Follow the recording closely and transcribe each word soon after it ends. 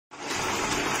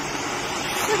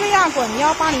这样滚，你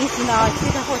要80斤的啊，切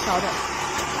开后调整。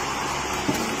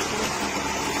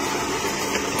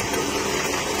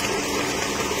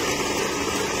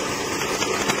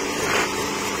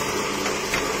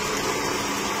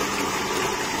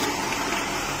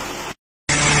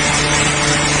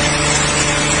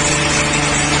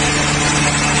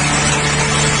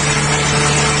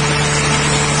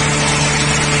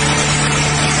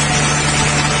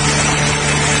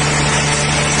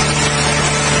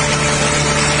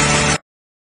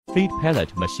Feed pellet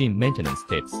machine maintenance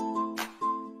tips.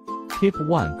 Tip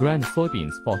 1. Grind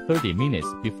soybeans for 30 minutes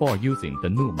before using the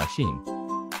new machine.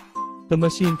 The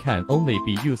machine can only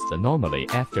be used normally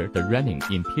after the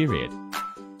running-in period.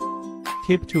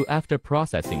 Tip 2. After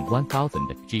processing 1000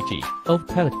 kg of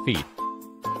pellet feed,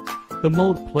 the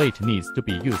mold plate needs to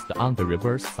be used on the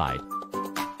reverse side.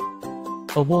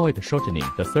 Avoid shortening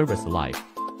the service life.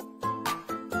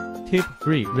 Tip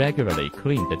 3. Regularly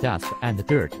clean the dust and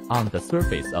dirt on the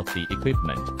surface of the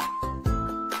equipment.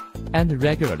 And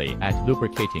regularly add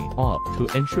lubricating oil to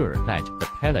ensure that the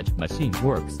pellet machine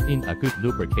works in a good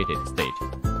lubricated state.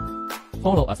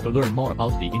 Follow us to learn more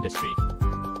about the industry.